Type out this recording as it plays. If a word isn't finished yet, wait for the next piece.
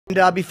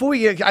And before we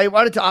get, I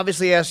wanted to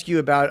obviously ask you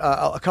about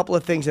a couple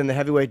of things in the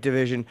heavyweight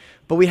division,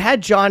 but we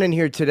had John in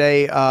here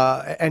today,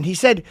 and he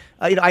said,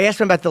 I asked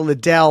him about the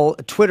Liddell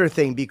Twitter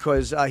thing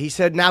because he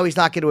said now he's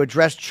not going to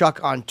address Chuck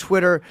on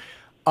Twitter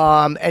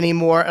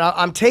anymore. And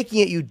I'm taking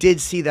it you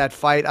did see that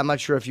fight. I'm not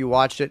sure if you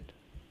watched it.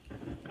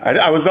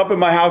 I was up in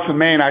my house in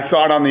Maine. I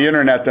saw it on the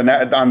internet,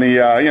 on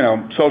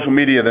the social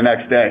media the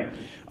next day.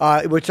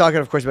 We're talking,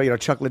 of course, about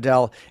Chuck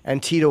Liddell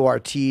and Tito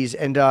Ortiz,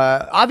 and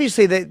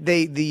obviously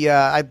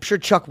I'm sure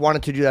Chuck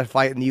wanted to do that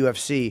fight in the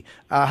UFC.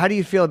 How do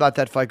you feel about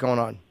that fight going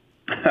on?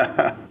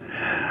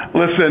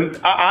 Listen,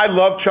 I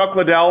love Chuck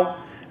Liddell,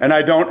 and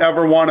I don't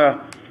ever want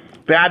to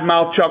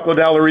badmouth Chuck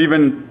Liddell, or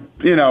even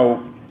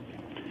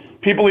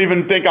people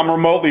even think I'm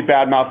remotely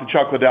badmouthing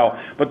Chuck Liddell.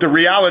 But the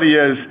reality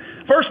is,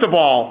 first of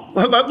all,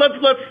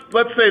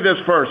 let's say this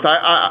first.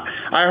 I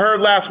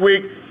heard last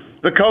week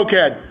the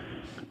cokehead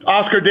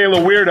Oscar De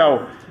La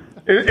Hoya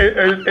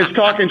is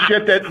talking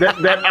shit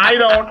that I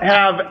don't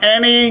have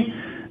any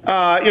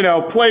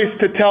place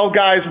to tell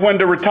guys when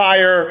to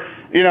retire.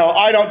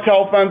 I don't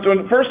tell friends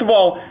when. First of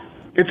all,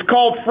 it's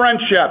called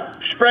friendship.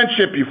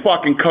 Friendship, you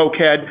fucking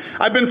cokehead.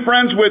 I've been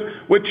friends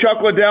with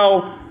Chuck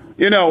Liddell,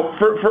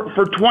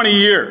 for 20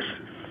 years,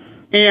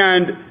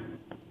 and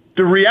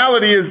the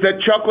reality is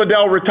that Chuck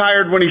Liddell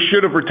retired when he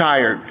should have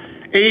retired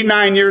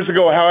 8-9 years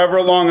ago,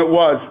 however long it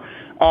was.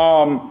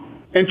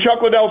 And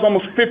Chuck Liddell's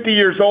almost 50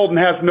 years old and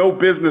has no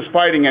business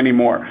fighting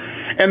anymore.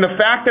 And the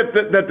fact that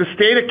the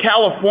state of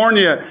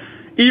California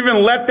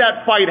even let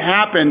that fight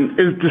happen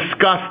is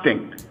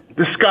disgusting.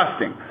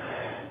 Disgusting.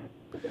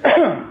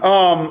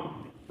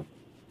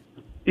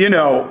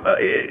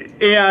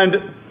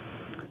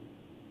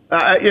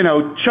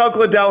 Chuck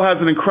Liddell has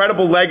an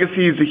incredible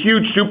legacy. He's a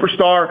huge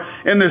superstar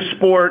in this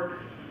sport.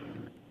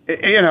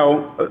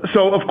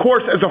 So of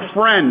course, as a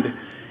friend,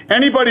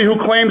 anybody who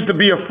claims to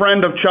be a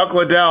friend of Chuck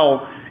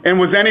Liddell and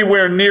was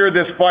anywhere near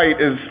this fight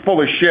is full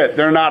of shit.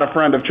 They're not a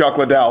friend of Chuck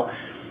Liddell.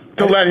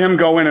 To let him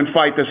go in and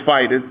fight this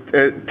fight is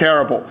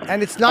terrible.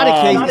 And it's not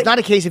a case. It's not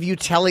a case of you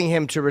telling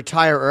him to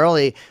retire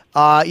early.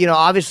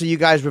 Obviously you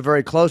guys were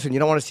very close, and you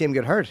don't want to see him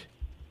get hurt.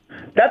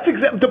 That's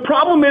the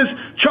problem. Is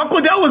Chuck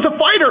Liddell is a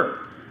fighter.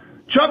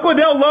 Chuck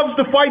Liddell loves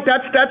to fight.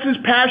 That's his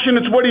passion.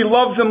 It's what he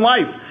loves in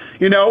life.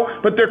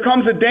 But there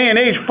comes a day and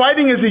age.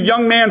 Fighting is a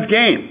young man's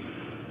game.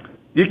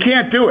 You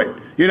can't do it.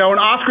 And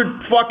Oscar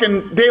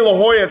fucking De La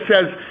Hoya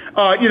says,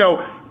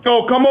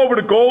 come over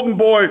to Golden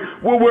Boy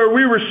where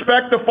we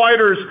respect the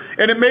fighters,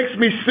 and it makes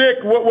me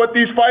sick what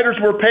these fighters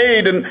were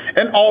paid and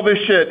all this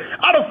shit.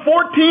 Out of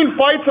 14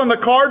 fights on the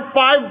card,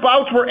 5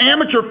 bouts were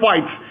amateur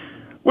fights,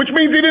 which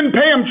means he didn't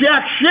pay him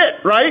jack shit,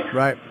 right?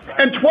 Right.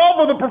 And 12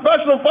 of the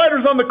professional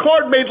fighters on the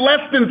card made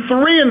less than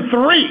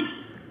 3-3.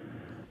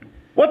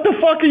 What the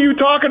fuck are you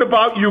talking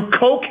about, you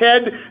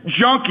cokehead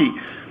junkie?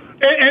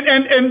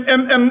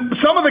 And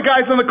some of the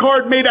guys on the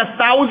card made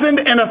 1,000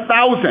 and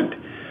 1,000.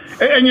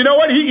 And you know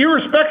what? He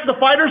respects the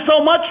fighters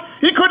so much,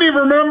 he couldn't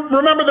even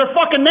remember their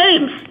fucking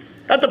names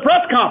at the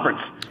press conference.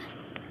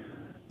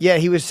 Yeah,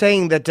 he was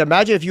saying that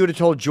imagine if you would have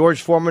told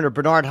George Foreman or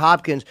Bernard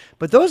Hopkins,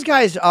 but those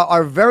guys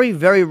are very,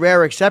 very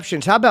rare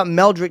exceptions. How about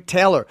Meldrick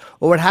Taylor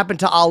or what happened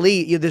to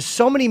Ali? There's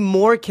so many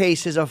more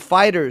cases of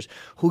fighters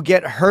who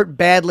get hurt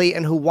badly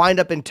and who wind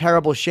up in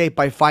terrible shape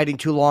by fighting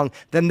too long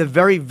than the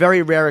very,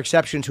 very rare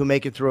exceptions who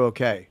make it through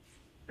okay.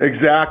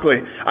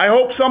 Exactly. I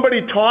hope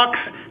somebody talks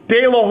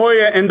De La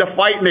Hoya into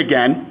fighting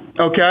again,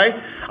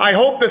 okay? I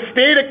hope the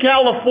state of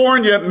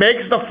California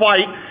makes the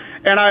fight,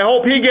 and I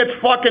hope he gets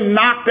fucking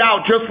knocked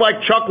out just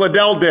like Chuck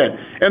Liddell did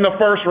in the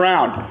first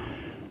round.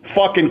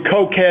 Fucking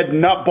cokehead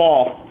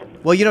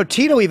nutball. Well,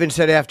 Tito even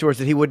said afterwards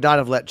that he would not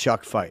have let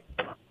Chuck fight.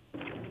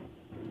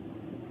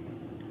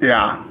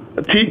 Yeah.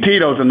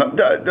 Tito's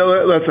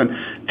listen.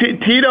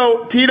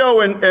 Tito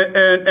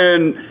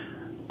and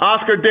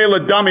Oscar De La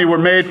Dummy were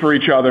made for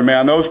each other,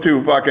 man. Those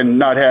two fucking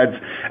nutheads.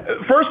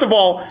 First of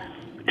all,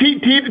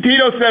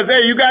 Tito says,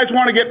 "Hey, you guys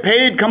want to get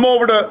paid? Come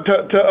over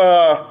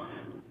to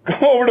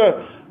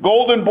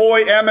Golden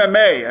Boy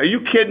MMA." Are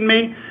you kidding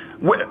me?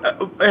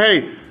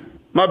 Hey,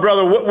 my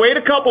brother, wait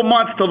a couple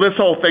months till this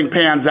whole thing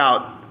pans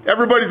out.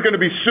 Everybody's going to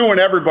be suing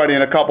everybody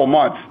in a couple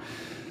months.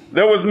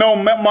 There was no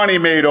money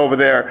made over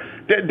there.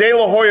 De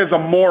La Hoya's a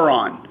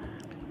moron,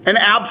 an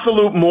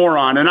absolute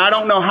moron, and I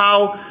don't know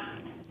how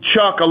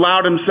Chuck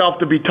allowed himself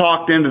to be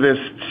talked into this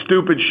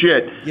stupid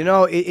shit.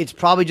 It's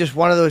probably just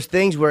one of those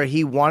things where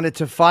he wanted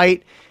to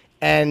fight,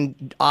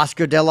 and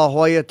Oscar De La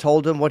Hoya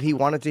told him what he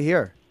wanted to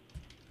hear.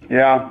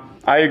 Yeah,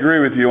 I agree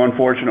with you,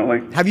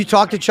 unfortunately. Have you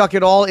talked to Chuck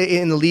at all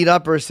in the lead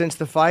up or since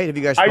the fight? Have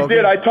you guys spoken? I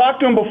did. I talked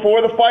to him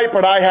before the fight,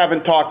 but I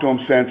haven't talked to him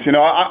since.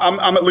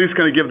 I'm at least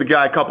going to give the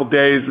guy a couple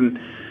days, and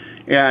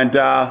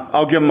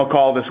I'll give him a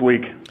call this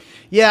week.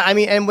 Yeah, I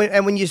mean, and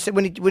when he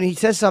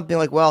says something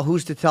like, "Well,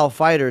 who's to tell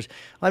fighters?"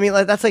 I mean,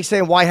 that's like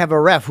saying, "Why have a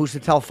ref? Who's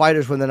to tell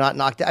fighters when they're not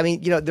knocked out?" I mean,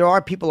 there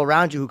are people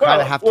around you who kind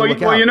of have to look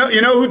out. Well,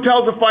 you know who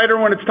tells a fighter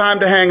when it's time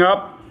to hang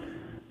up?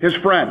 His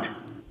friend.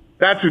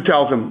 That's who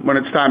tells him when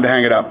it's time to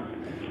hang it up.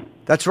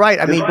 That's right.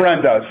 I His mean,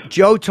 friend does.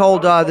 Joe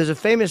told, there's a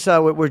famous,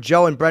 where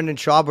Joe and Brendan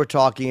Schaub were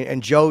talking,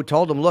 and Joe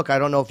told him, look, I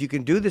don't know if you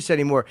can do this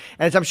anymore.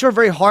 And it's, I'm sure, a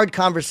very hard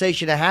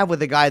conversation to have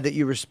with a guy that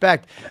you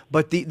respect,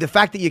 but the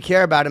fact that you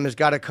care about him has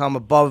got to come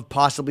above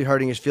possibly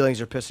hurting his feelings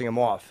or pissing him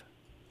off.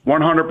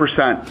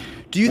 100%.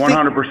 Do you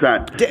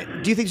 100%.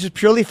 Do you think this is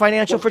purely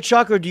financial for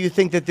Chuck, or do you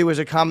think that there was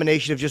a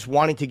combination of just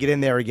wanting to get in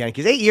there again?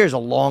 Because 8 years is a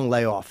long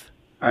layoff.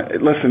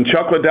 Listen,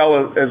 Chuck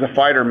Liddell is a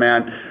fighter,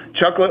 man.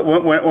 Chuck,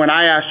 when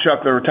I asked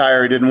Chuck to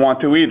retire, he didn't want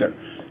to either.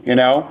 You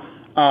know,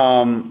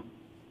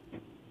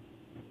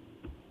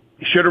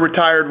 he should have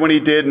retired when he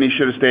did, and he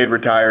should have stayed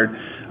retired.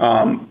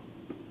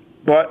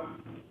 But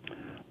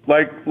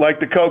like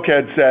the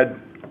cokehead said,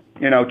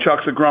 you know,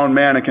 Chuck's a grown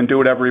man and can do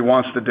whatever he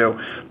wants to do.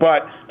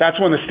 But that's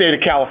when the state of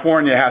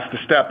California has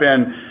to step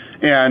in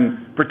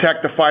and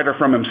protect the fighter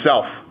from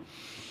himself.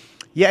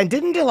 Yeah, and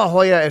didn't De La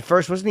Hoya at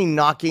first, wasn't he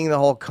knocking the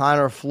whole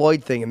Conor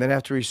Floyd thing? And then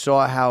after he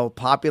saw how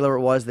popular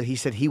it was, that he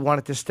said he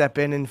wanted to step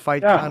in and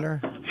fight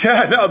Conor?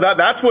 Yeah, no,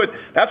 that's what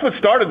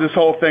started this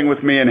whole thing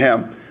with me and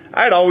him.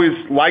 I'd always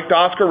liked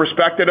Oscar,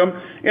 respected him,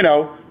 you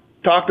know,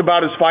 talked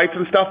about his fights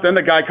and stuff. Then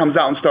the guy comes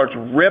out and starts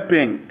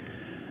ripping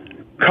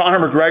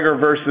Conor McGregor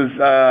versus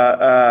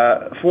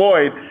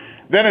Floyd.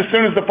 Then as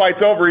soon as the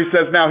fight's over, he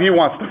says now he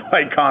wants to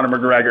fight Conor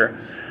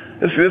McGregor.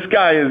 This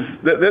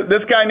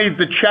guy needs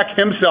to check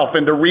himself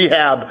into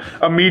rehab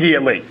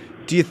immediately.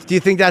 Do you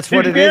think that's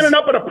what it is? He's standing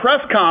up at a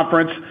press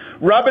conference,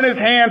 rubbing his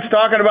hands,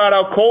 talking about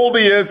how cold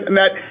he is, and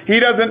that he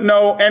doesn't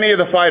know any of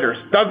the fighters,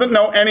 doesn't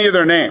know any of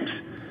their names.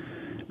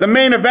 The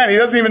main event, he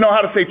doesn't even know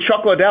how to say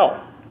Chuck Liddell.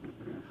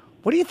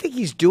 What do you think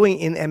he's doing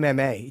in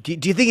MMA?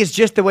 Do you think it's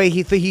just the way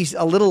he's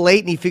a little late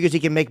and he figures he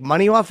can make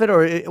money off it?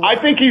 Or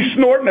I think he's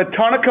snorting a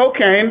ton of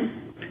cocaine,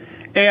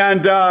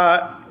 and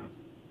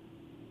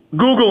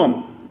Google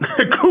him.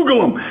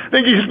 Google him. I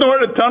think he's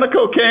snorting a ton of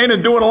cocaine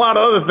and doing a lot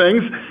of other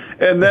things.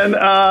 And then,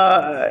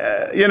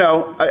 you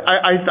know,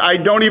 I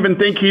don't even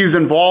think he's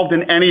involved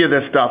in any of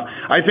this stuff.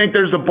 I think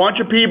there's a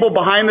bunch of people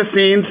behind the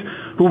scenes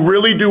who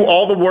really do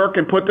all the work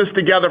and put this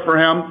together for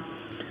him.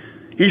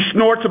 He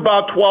snorts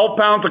about 12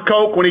 pounds of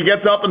coke when he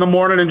gets up in the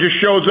morning and just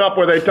shows up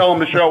where they tell him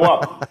to show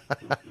up.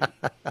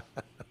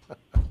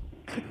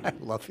 I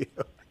love you.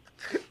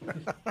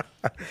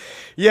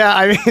 Yeah,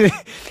 I mean,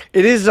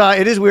 it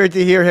is weird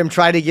to hear him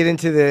try to get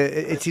into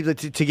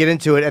to get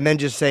into it, and then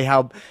just say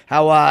how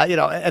you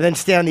know, and then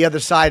stand on the other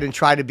side and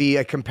try to be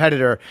a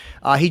competitor.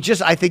 I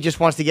think just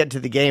wants to get into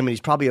the game, and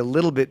he's probably a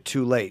little bit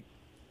too late.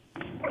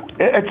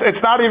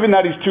 It's not even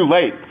that he's too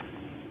late.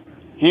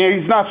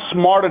 He's not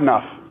smart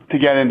enough to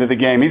get into the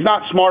game. He's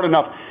not smart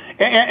enough,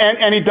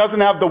 and he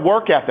doesn't have the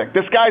work ethic.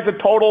 This guy's a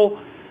total,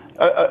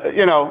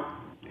 you know,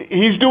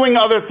 he's doing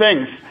other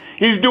things.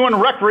 He's doing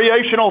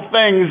recreational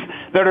things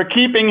that are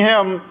keeping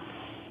him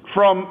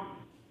from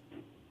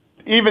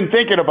even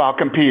thinking about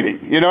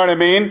competing. You know what I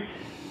mean?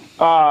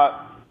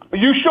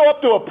 You show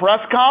up to a press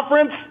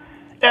conference,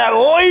 at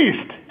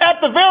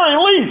the very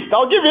least,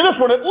 I'll give you this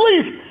one, at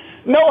least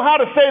know how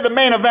to say the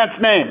main event's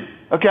name,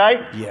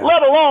 okay? Yeah.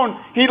 Let alone,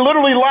 he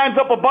literally lines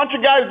up a bunch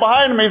of guys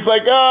behind him. He's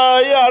like,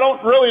 yeah, I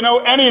don't really know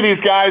any of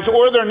these guys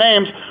or their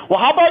names. Well,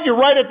 how about you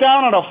write it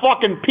down on a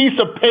fucking piece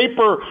of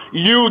paper,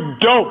 you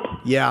dope?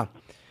 Yeah.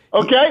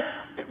 Okay?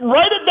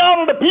 Write it down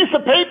on a piece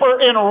of paper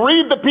and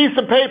read the piece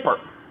of paper.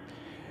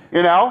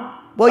 You know?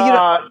 Well, you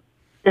know,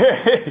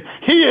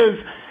 he is,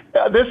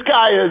 this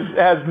guy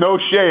has no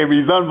shame.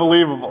 He's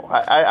unbelievable.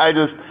 I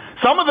just,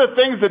 some of the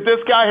things that this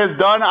guy has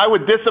done, I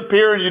would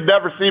disappear and you'd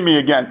never see me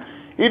again.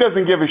 He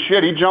doesn't give a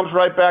shit. He jumps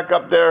right back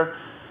up there,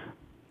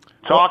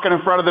 talking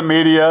in front of the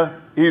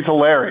media. He's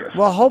hilarious.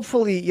 Well,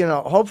 hopefully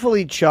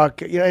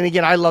Chuck, you know, and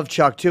again, I love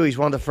Chuck too. He's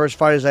one of the first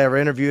fighters I ever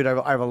interviewed.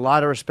 I have a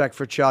lot of respect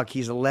for Chuck.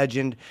 He's a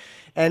legend.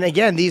 And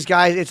again, these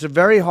guys, it's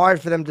very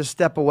hard for them to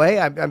step away.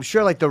 I'm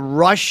sure like the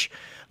rush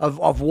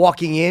of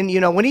walking in, you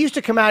know, when he used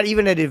to come out,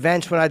 even at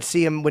events when I'd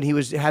see him when he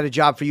had a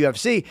job for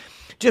UFC,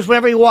 just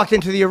whenever he walked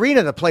into the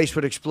arena, the place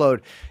would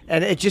explode.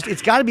 And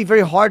it's got to be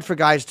very hard for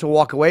guys to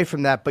walk away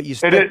from that. But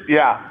it is,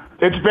 yeah,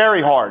 it's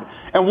very hard.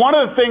 And one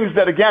of the things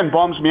that, again,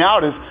 bums me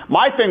out is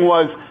my thing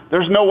was,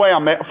 there's no way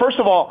first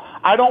of all,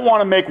 I don't want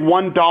to make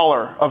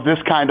 $1 of this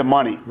kind of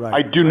money. Right.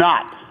 I do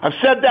not. I've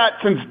said that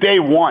since day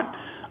one.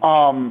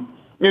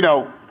 You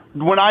know,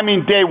 when I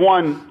mean day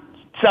one,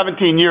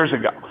 17 years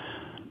ago.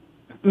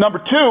 Number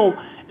two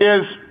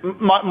is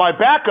my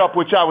backup,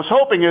 which I was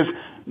hoping is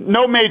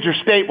no major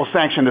state will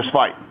sanction this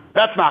fight.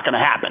 That's not going to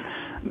happen.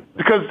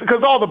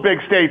 Because all the big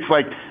states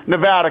like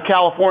Nevada,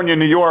 California,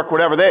 New York,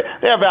 whatever, they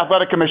have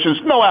athletic commissions.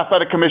 No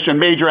athletic commission,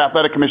 major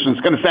athletic commission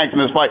is going to sanction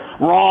this fight.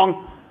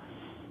 Wrong.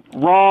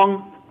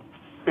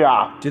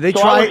 Yeah. Did they so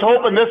try? I was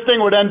hoping this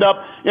thing would end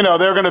up, you know,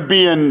 they're going to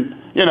be in,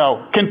 you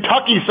know,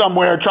 Kentucky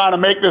somewhere trying to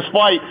make this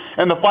fight,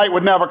 and the fight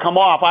would never come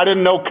off. I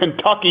didn't know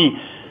Kentucky,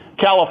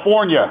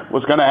 California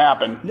was going to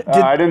happen.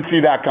 I didn't see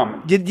that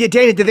coming.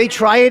 Dana, did they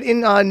try it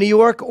in New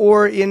York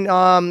or in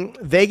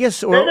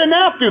Vegas? Or? They didn't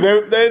have to.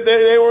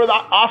 They were the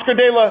Oscar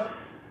De La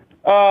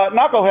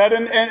knucklehead,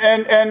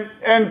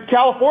 and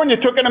California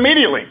took it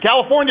immediately.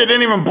 California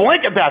didn't even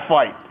blink at that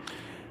fight.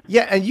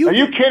 Yeah, and Are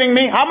you kidding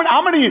me?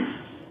 How many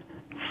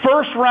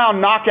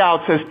first-round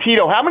knockouts has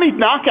Tito? How many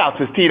knockouts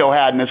has Tito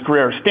had in his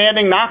career?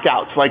 Standing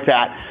knockouts like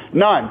that?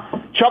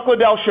 None. Chuck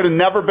Liddell should have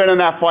never been in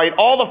that fight.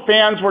 All the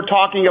fans were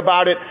talking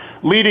about it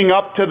leading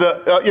up to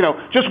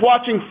the, just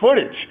watching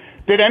footage.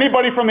 Did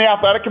anybody from the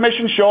Athletic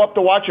Commission show up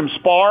to watch him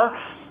spar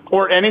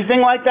or anything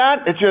like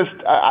that? It's just,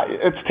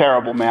 it's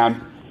terrible,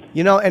 man.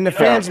 And the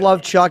fans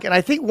love Chuck, and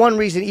I think one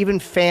reason even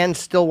fans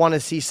still want to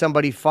see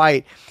somebody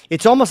fight,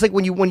 it's almost like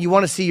when you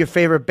want to see your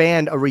favorite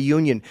band, a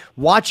reunion.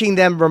 Watching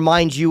them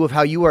reminds you of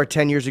how you were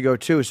 10 years ago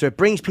too. So it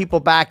brings people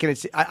back, and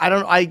it's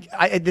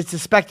it's a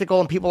spectacle,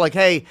 and people are like,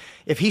 hey,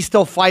 if he's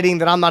still fighting,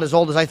 then I'm not as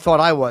old as I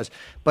thought I was.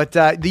 But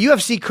the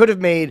UFC could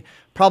have made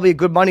probably a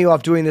good money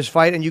off doing this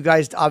fight, and you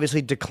guys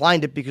obviously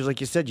declined it because,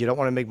 like you said, you don't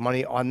want to make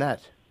money on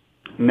that.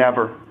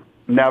 Never.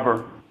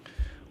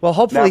 Well,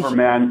 hopefully, never,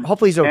 man.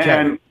 Hopefully he's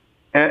okay.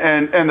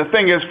 And the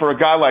thing is, for a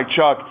guy like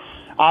Chuck,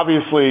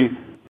 obviously